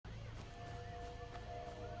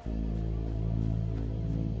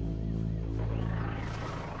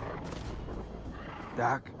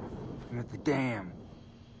Doc, I'm at the dam.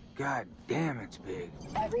 God damn, it's big.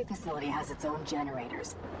 Every facility has its own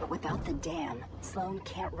generators, but without the dam, Sloan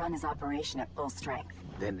can't run his operation at full strength.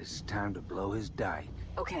 Then it's time to blow his dike.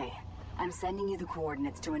 Okay, I'm sending you the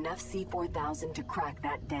coordinates to enough C-4000 to crack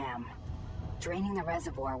that dam. Draining the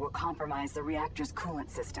reservoir will compromise the reactor's coolant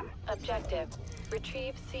system. Objective: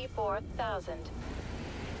 retrieve C-4000.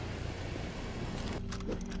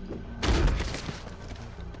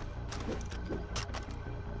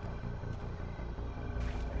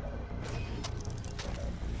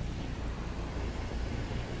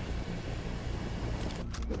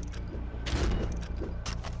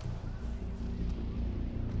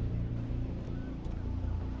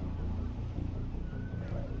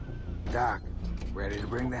 Doc, ready to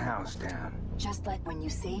bring the house down. Just like when you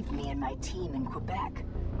saved me and my team in Quebec,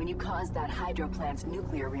 when you caused that hydro plant's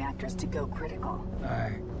nuclear reactors to go critical.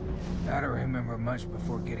 I don't remember much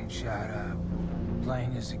before getting shot up.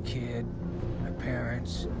 Playing as a kid, my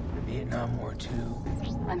parents, the Vietnam War too.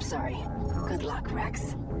 I'm sorry. Good luck,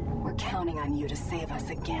 Rex. We're counting on you to save us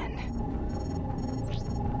again.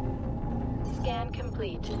 Scan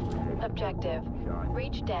complete. Objective: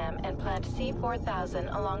 reach dam and plant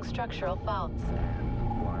C-4000 along structural faults.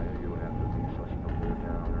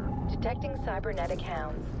 Detecting cybernetic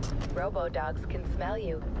hounds. Robo-dogs can smell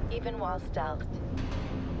you, even while stealthed.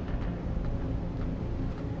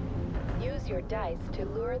 Use your dice to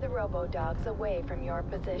lure the robo-dogs away from your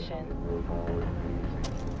position.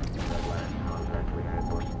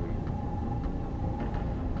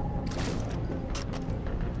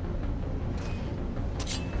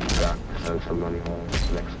 Send some money home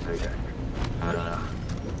next paycheck. I don't know.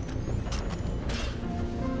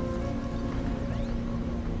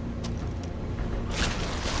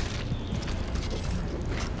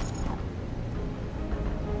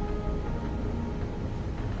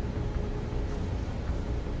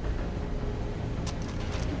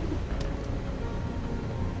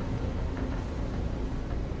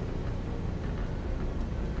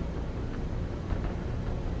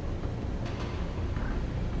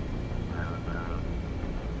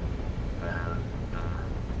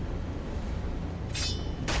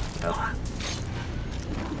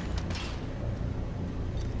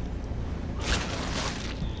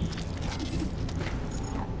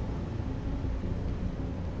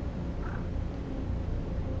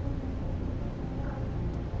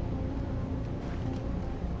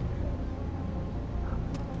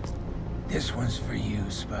 This one's for you,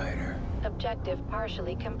 Spider. Objective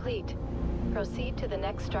partially complete. Proceed to the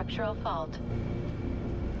next structural fault.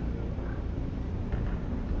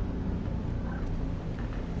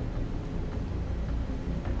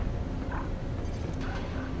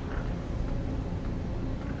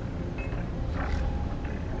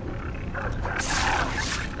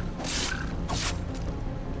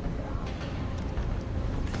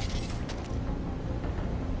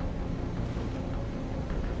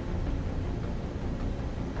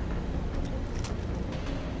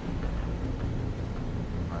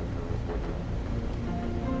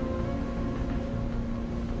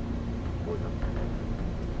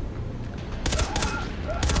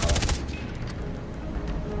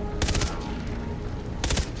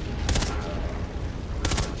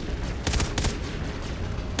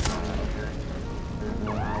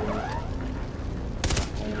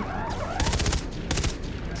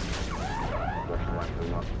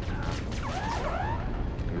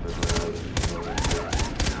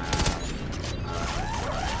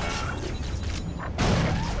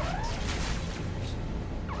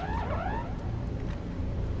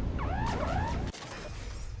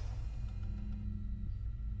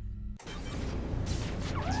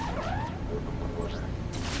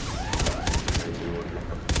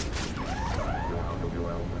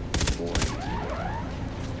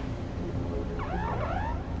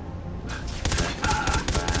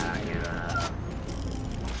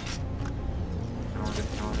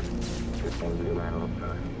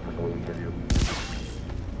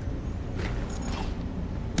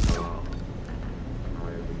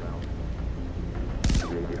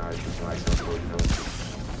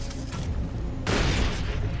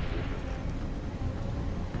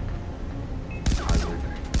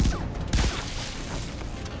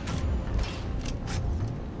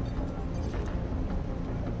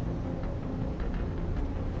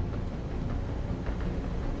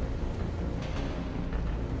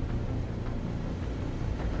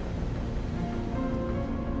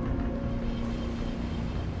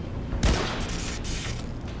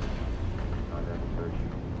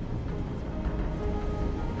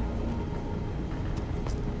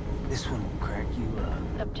 This one will crack you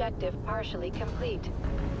up. Objective partially complete.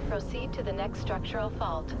 Proceed to the next structural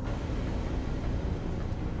fault.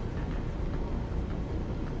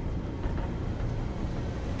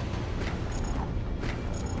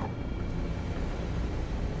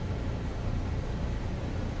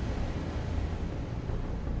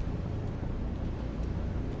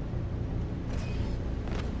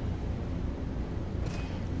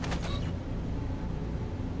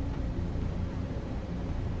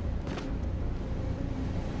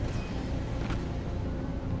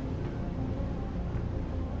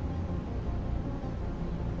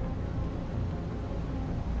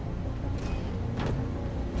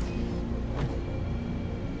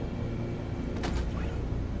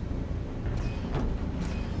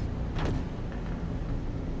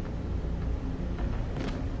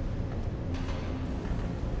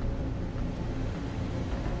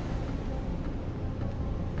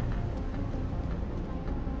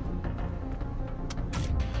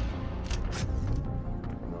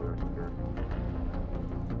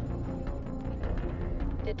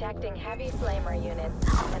 Detecting heavy flamer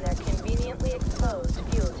units and their conveniently exposed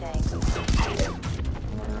fuel tanks.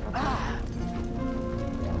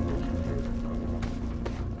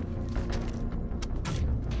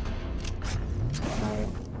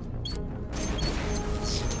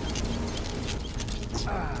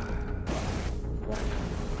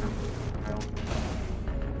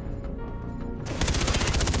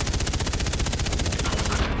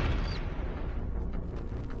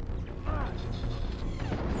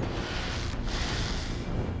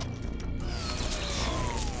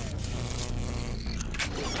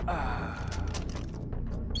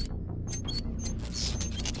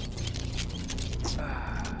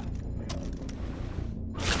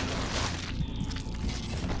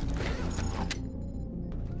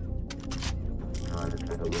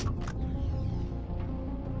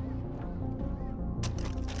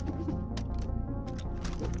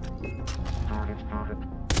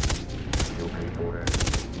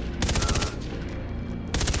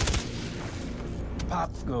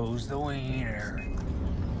 Pop goes the wiener.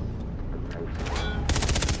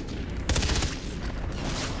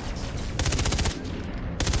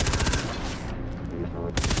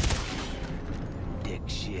 Dick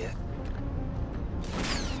shit.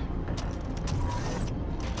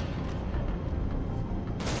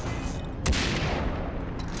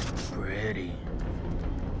 Pretty.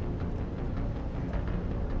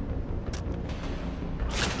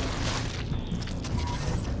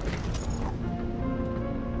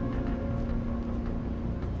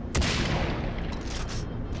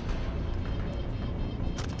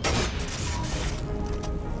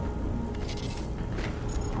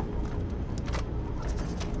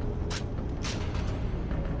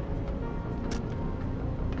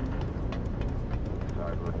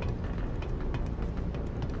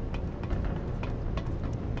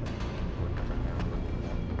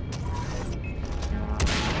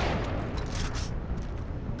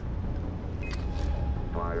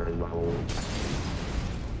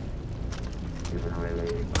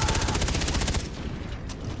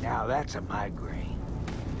 Now that's a migraine.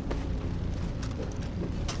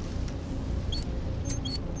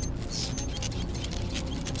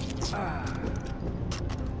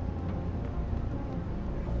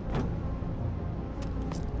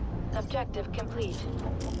 Objective complete.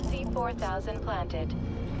 C-4000 planted.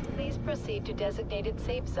 Please proceed to designated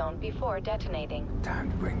safe zone before detonating.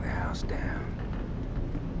 Time to bring the house down.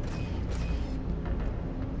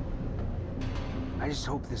 I just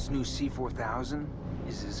hope this new C-4000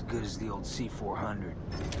 is as good as the old C-400.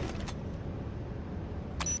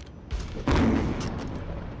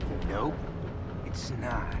 Nope, it's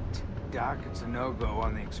not. Doc, it's a no-go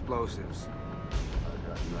on the explosives.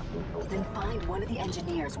 Then find one of the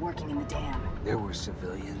engineers working in the dam. There were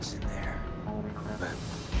civilians in there.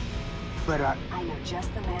 But I know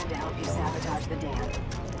just the man to help you sabotage the dam.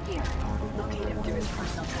 Here, locate him through his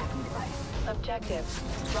personal tracking device. Objective.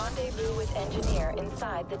 Rendezvous with engineer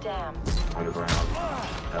inside the dam. Underground.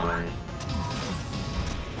 I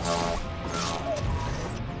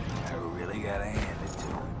really gotta hand it to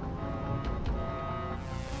him.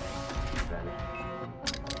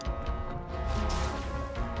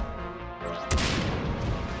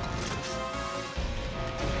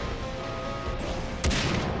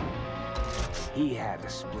 He had a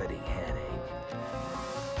splitting headache.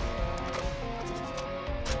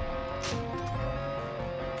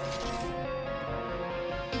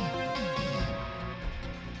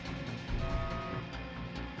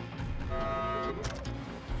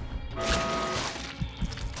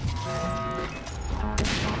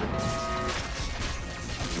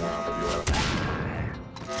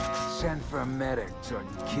 send for a medic so I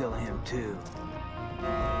can kill him too.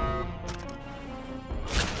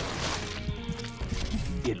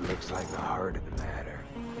 It looks like the heart of the matter.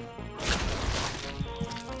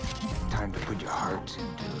 Time to put your hearts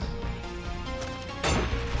into it.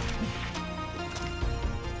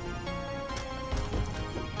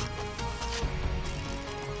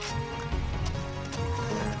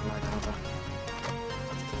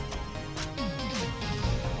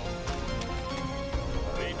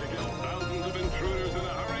 Need to kill thousands of intruders in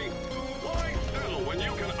a hurry? Why settle when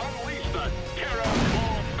you can unleash the Terror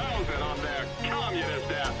 4000 on their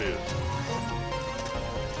communist asses?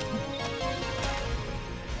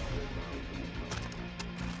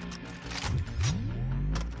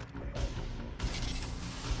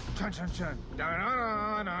 Chun chun chun. Da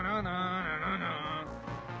da da da da da da.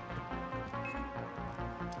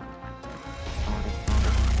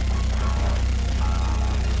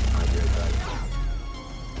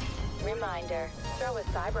 Reminder, throw a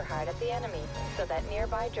cyber heart at the enemy so that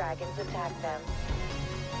nearby dragons attack them.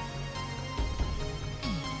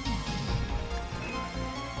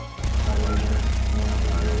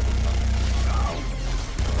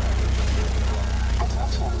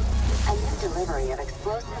 Attention! A new delivery of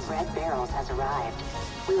explosive red barrels has arrived.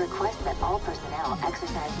 We request that all personnel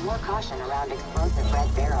exercise more caution around explosive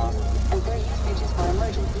red barrels, as their usage is for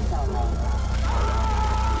emergencies only.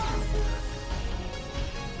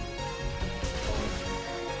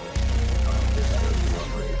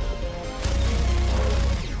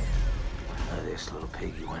 This little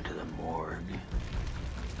piggy went to the morgue.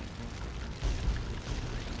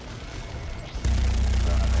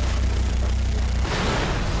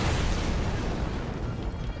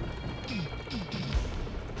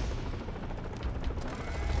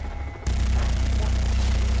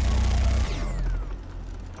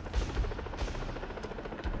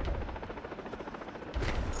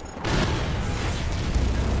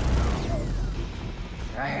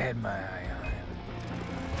 I had my eye on him.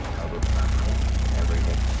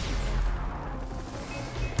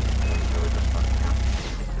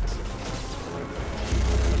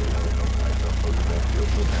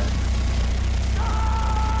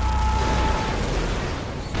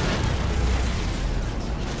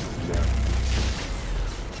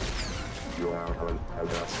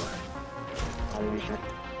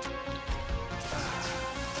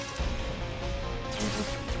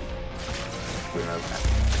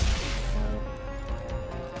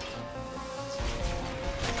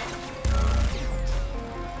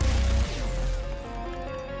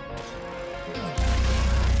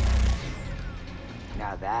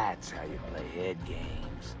 Now that's how you play head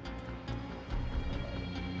games.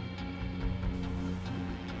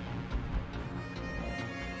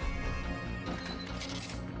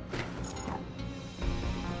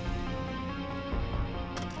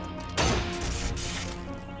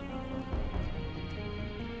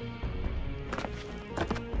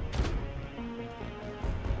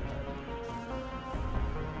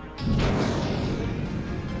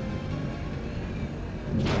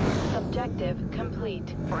 Objective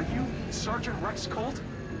complete. Are you Sargent Rex Colt?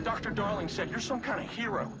 Dr. Darling said you're some kind of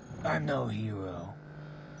hero. I'm no hero.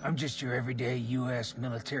 I'm just your everyday U.S.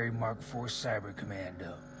 military Mark IV Cyber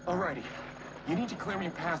Commando. Alrighty. You need to clear me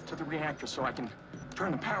a path to the reactor so I can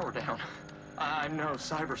turn the power down. I'm no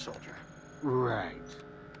cyber soldier. Right.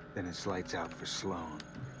 Then it's lights out for Sloan.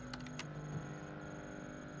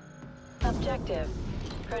 Objective,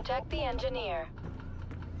 protect the engineer.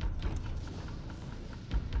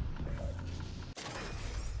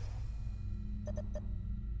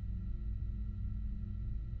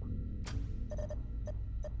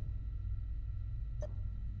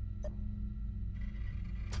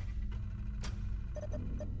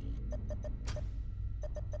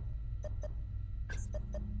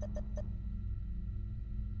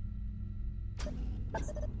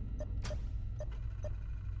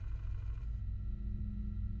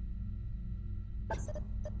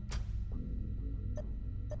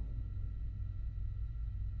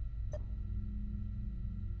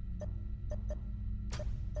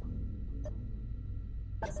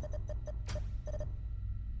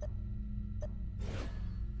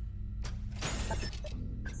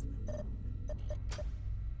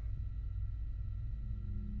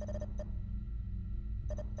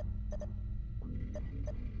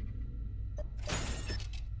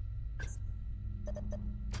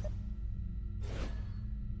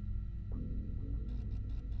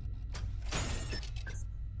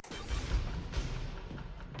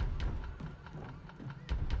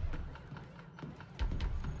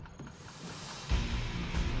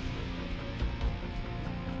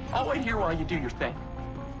 I'll wait here while you do your thing.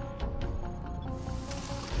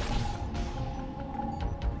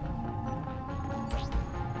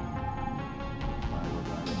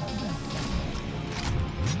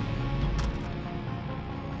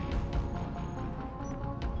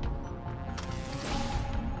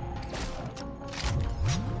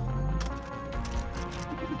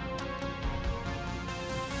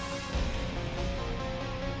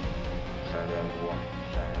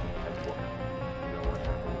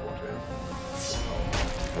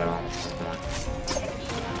 So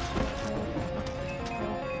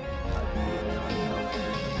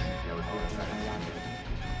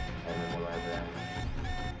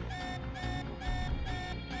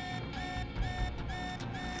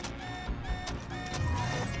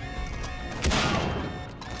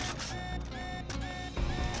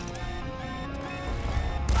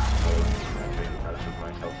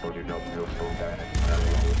you don't feel so bad.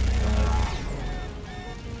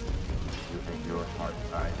 You think you're smart,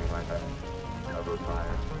 anything like that? Cover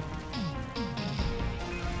fire.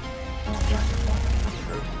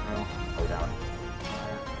 Hold out.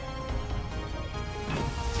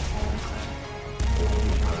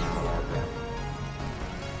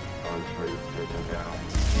 Unstraight, taken down.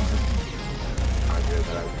 I hear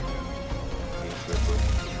that. He's slippery.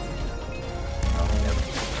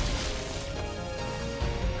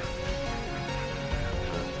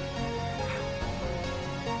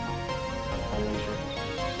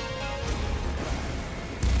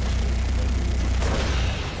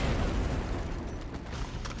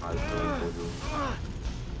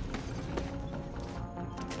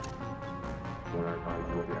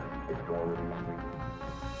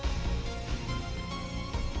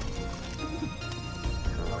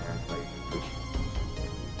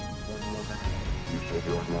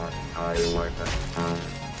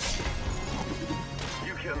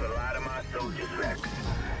 You killed a lot of my soldiers, Rex.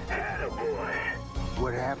 Attaboy.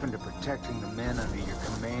 What happened to protecting the men under your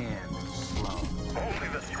command, Sloan? Only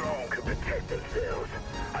the strong could protect themselves.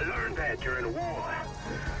 I learned that during the war.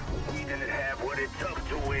 We didn't have what it took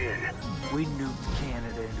to win. We nuked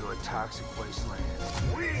Canada into a toxic wasteland.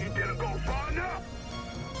 We didn't go far enough.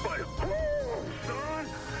 But whoo, son,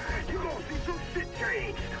 you gonna see some shit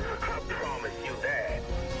change. I promise you that.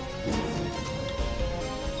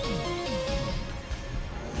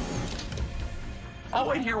 I'll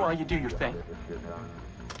wait here while you do your thing.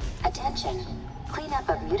 Attention. Cleanup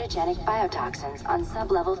of mutagenic biotoxins on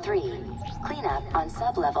sub-level 3. Cleanup on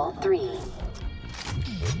sub-level 3.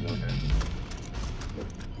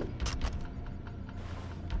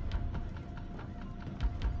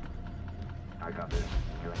 I got this.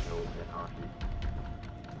 You're no hockey.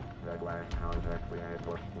 That last contact we had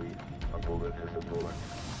was sweet. A bullet is a bullet.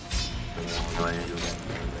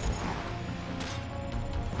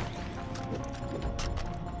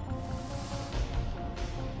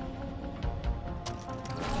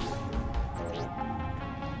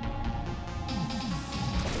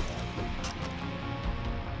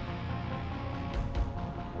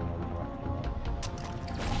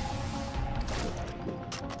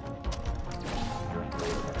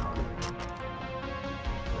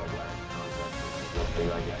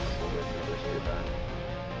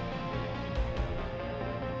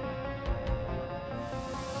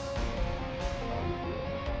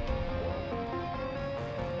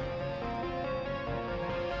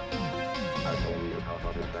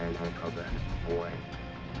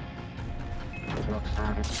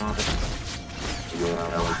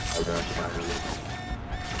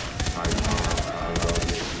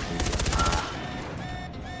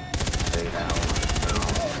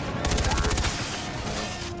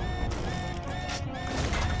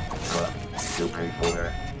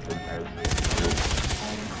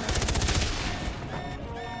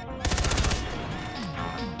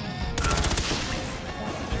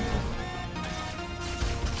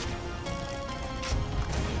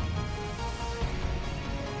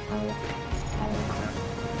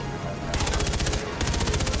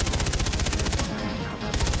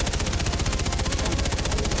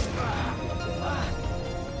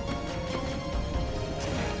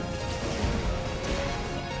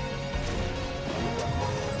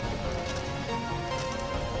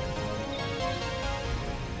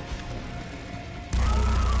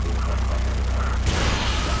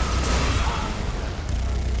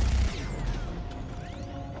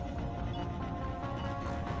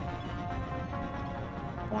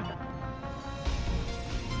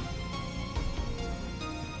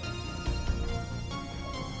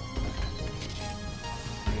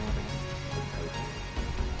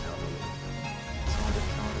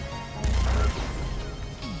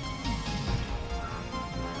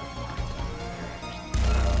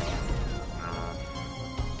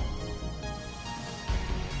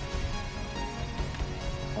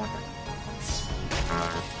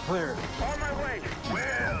 Clear. On my way.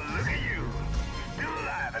 Well, look at you. Still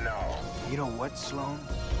alive and all. You know what, Sloan?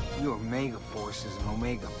 Your Omega Force is an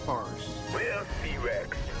Omega farce. We'll see,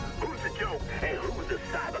 Rex. Who's the joke and who's the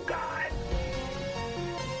cyber god?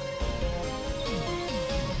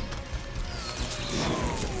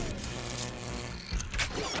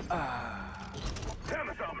 Tell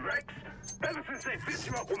me something, Rex. Ever since Once I fit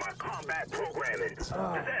you up with my combat programming, does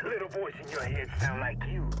that little voice in your head sound like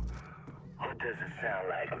you? Or does it sound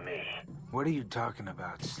like me? What are you talking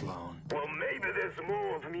about, Sloan? Well, maybe there's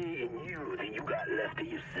more of me in you than you got left of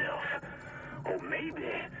yourself. Or maybe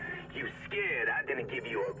you scared I didn't give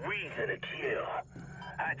you a reason to kill.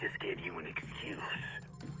 I just gave you an excuse.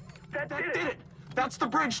 That did it! That's the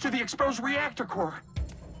bridge to the exposed reactor core.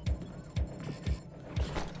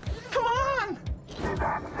 Come on! They've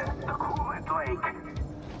accessed the coolant lake.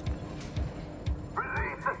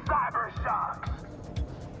 Release the cyber shocks.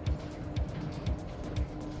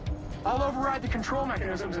 I'll override the control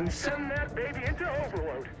mechanisms and send that baby into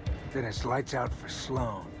overload. Then it's lights out for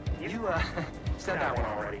Sloan. You, said that one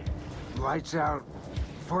already. Lights out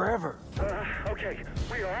forever. Okay.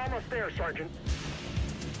 We are almost there, Sergeant.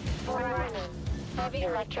 Warning. Heavy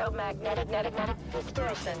electromagnetic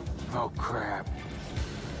distortion. Oh, crap.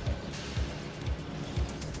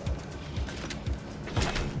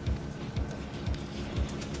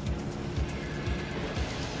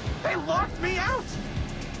 They locked me out!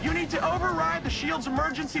 You need to override the shield's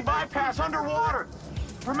emergency bypass underwater.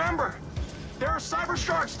 Remember, there are cyber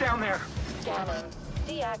sharks down there. Scanning.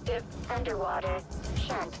 Deactive. Underwater.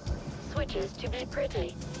 Shunt. Switches to be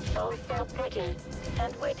pretty. Oh, so pretty.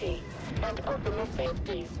 And witty. And open the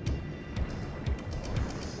safeties.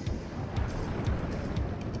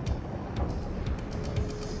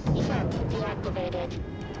 Shunt deactivated.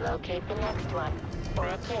 Locate the next one. Or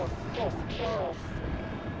a kiss.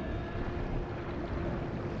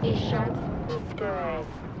 He shunts, he scores.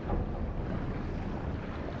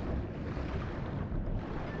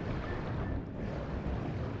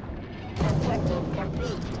 Objective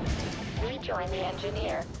complete. Rejoin the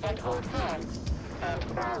engineer and hold hands. And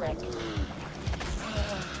frolic.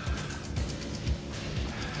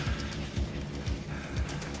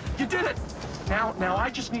 You did it! Now I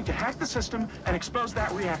just need to hack the system and expose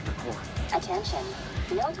that reactor core. Attention.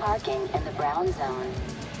 No parking in the brown zone.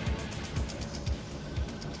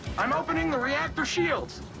 I'm opening the reactor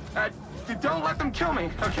shields. Don't let them kill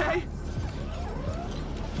me, okay?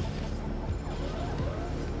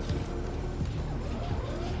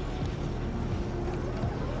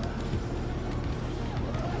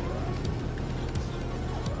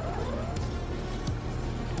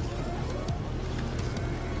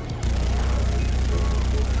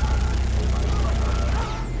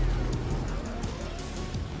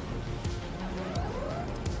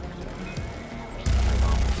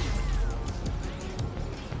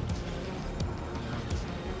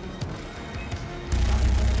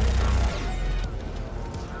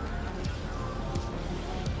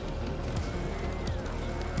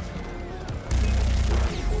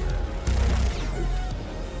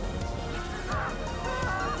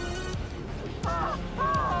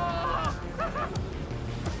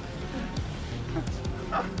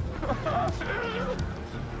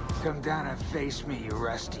 Come down and face me, you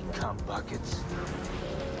rusty cum buckets.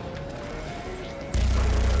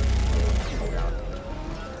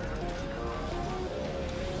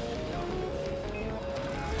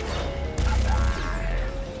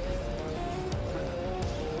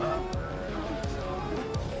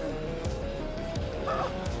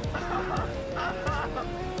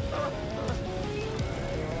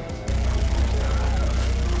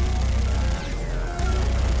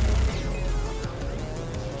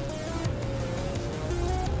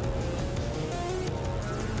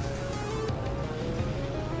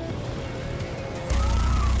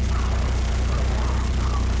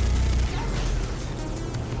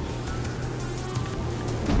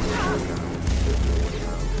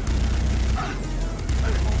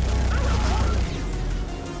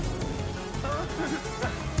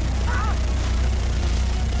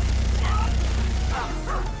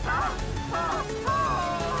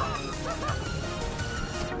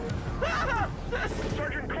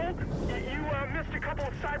 Sergeant Colt, you missed a couple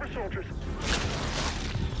of cyber soldiers.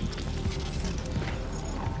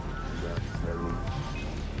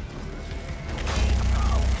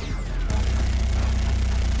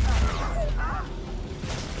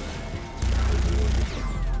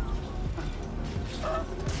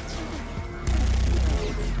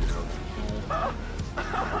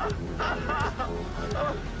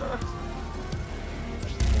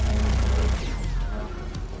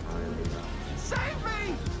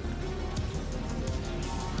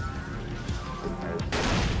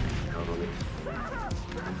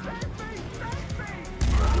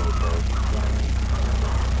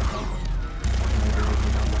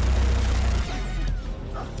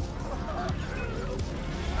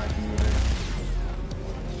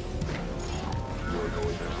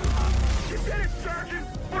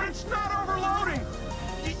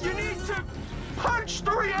 Punch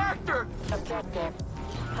the reactor! Objective.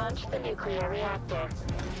 Punch the nuclear reactor.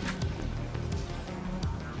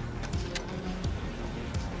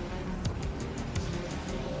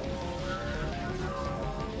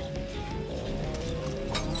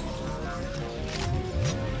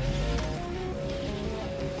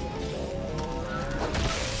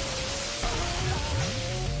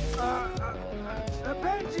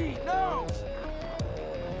 Benji, no!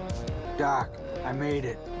 Doc, I made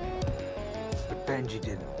it. But Benji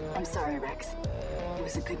didn't. I'm sorry, Rex. He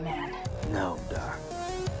was a good man. No, Doc.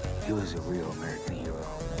 He was a real American hero.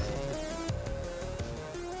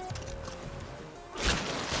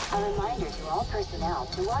 A reminder to all personnel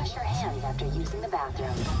to wash your hands after using the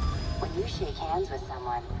bathroom. When you shake hands with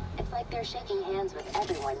someone, it's like they're shaking hands with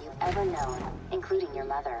everyone you've ever known, including your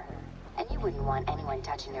mother. And you wouldn't want anyone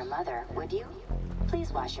touching your mother, would you?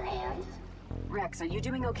 Please wash your hands. Rex, are you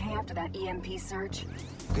doing okay after that EMP surge?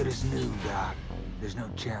 Good as new, Doc. There's no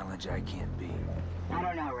challenge I can't beat. I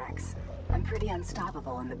don't know, Rex. I'm pretty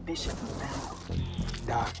unstoppable in the Bishop of Battle.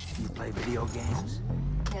 Doc, you play video games?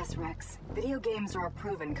 Yes, Rex. Video games are a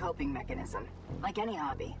proven coping mechanism, like any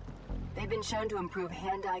hobby. They've been shown to improve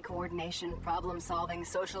hand-eye coordination, problem-solving,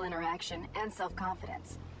 social interaction, and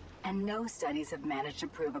self-confidence. And no studies have managed to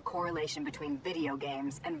prove a correlation between video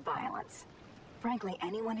games and violence. Frankly,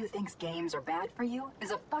 anyone who thinks games are bad for you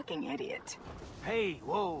is a fucking idiot. Hey,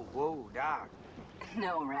 whoa, Doc.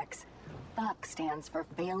 No, Rex. FUCK stands for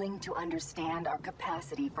failing to understand our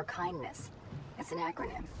capacity for kindness. It's an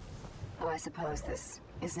acronym. Oh, I suppose this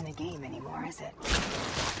isn't a game anymore, is it?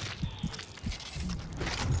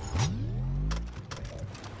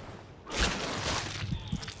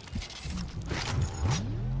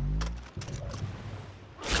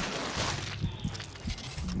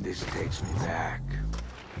 This takes me back.